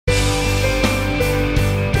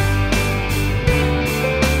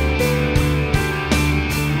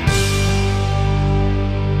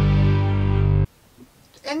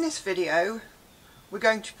video we're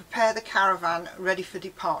going to prepare the caravan ready for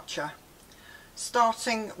departure,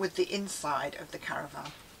 starting with the inside of the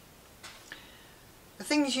caravan. The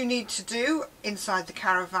things you need to do inside the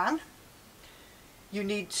caravan: you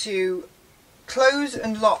need to close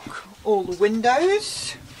and lock all the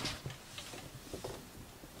windows,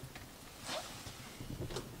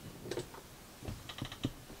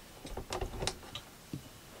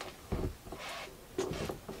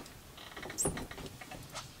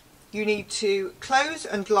 you need to close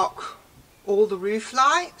and lock all the roof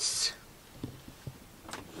lights,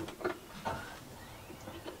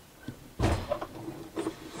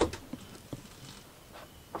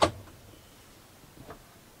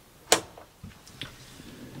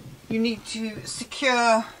 you need to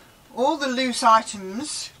secure all the loose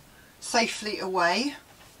items safely away.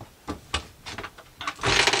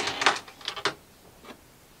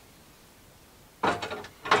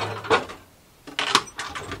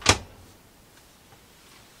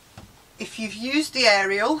 If you've used the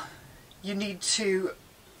aerial, you need to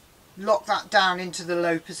lock that down into the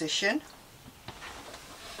low position.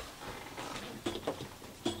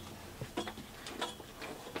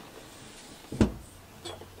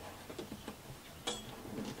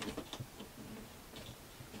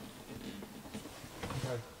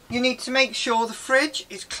 You need to make sure the fridge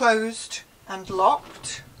is closed and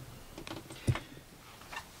locked.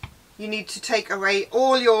 You need to take away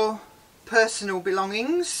all your personal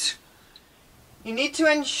belongings. You need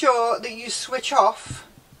to ensure that you switch off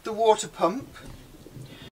the water pump.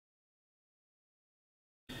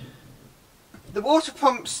 The water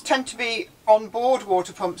pumps tend to be on-board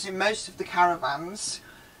water pumps in most of the caravans,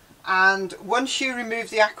 and once you remove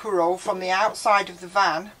the aqua roll from the outside of the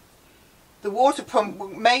van, the water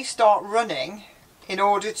pump may start running in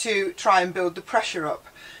order to try and build the pressure up.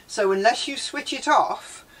 So unless you switch it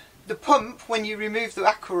off, the pump, when you remove the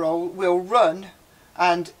aqua roll, will run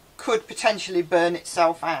and could potentially burn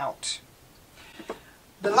itself out.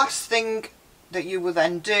 The last thing that you will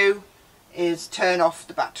then do is turn off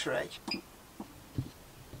the battery.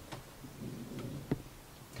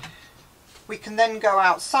 We can then go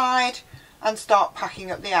outside and start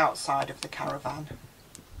packing up the outside of the caravan.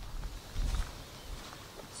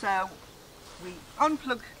 So we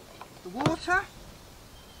unplug the water,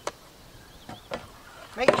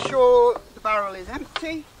 make sure the barrel is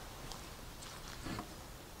empty,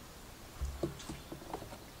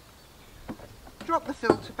 drop the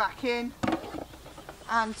filter back in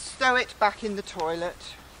and stow it back in the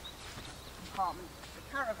toilet compartment of the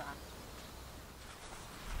caravan.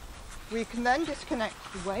 We can then disconnect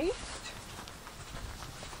the waste,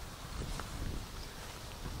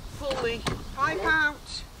 pull the pipe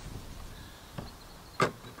out,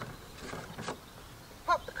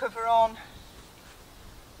 pop the cover on,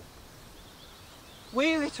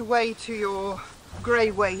 wheel it away to your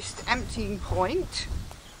grey waste emptying point,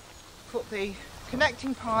 put the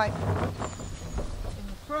connecting pipe in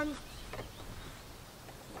the front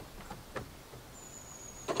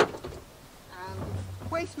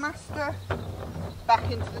and waste master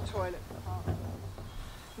back into the toilet compartment.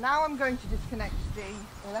 Now I'm going to disconnect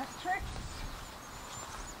the electrics,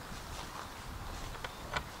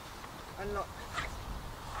 unlock the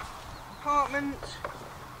compartment,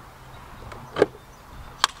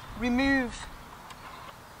 remove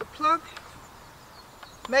the plug,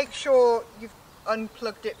 make sure you've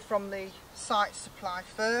unplugged it from the site supply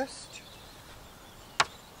first,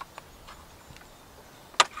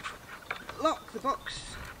 lock the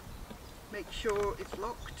box, make sure it's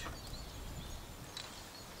locked,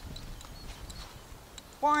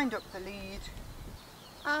 wind up the lead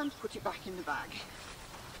and put it back in the bag.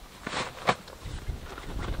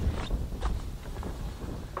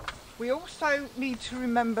 We also need to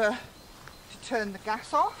remember to turn the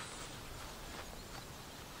gas off.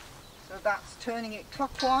 So that's turning it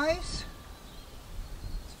clockwise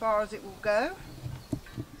as far as it will go.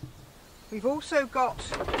 We've also got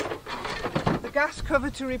the gas cover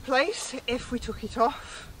to replace if we took it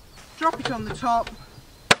off. Drop it on the top,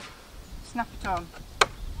 snap it on.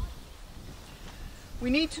 We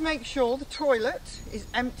need to make sure the toilet is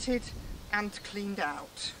emptied and cleaned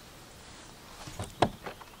out.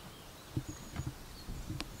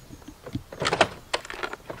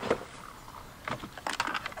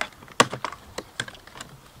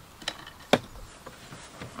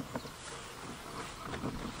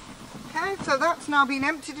 So that's now been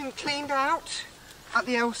emptied and cleaned out at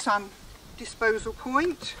the Elsan disposal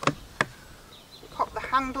point. Pop the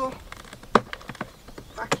handle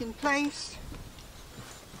back in place.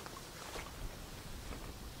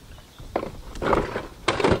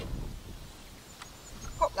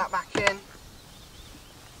 Pop that back in.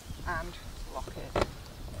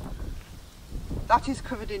 that is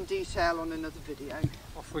covered in detail on another video.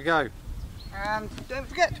 Off we go. And don't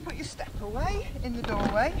forget to put your step away in the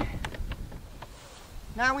doorway.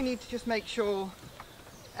 Now we need to just make sure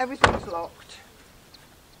everything's locked.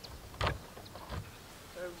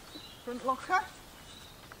 So, front locker,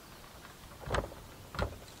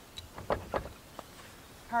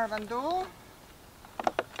 caravan door,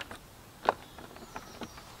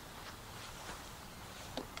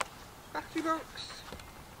 battery box,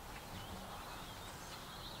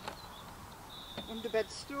 underbed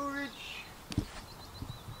storage,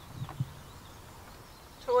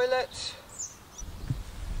 toilet,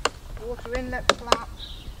 water inlet flap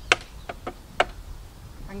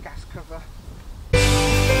and gas cover.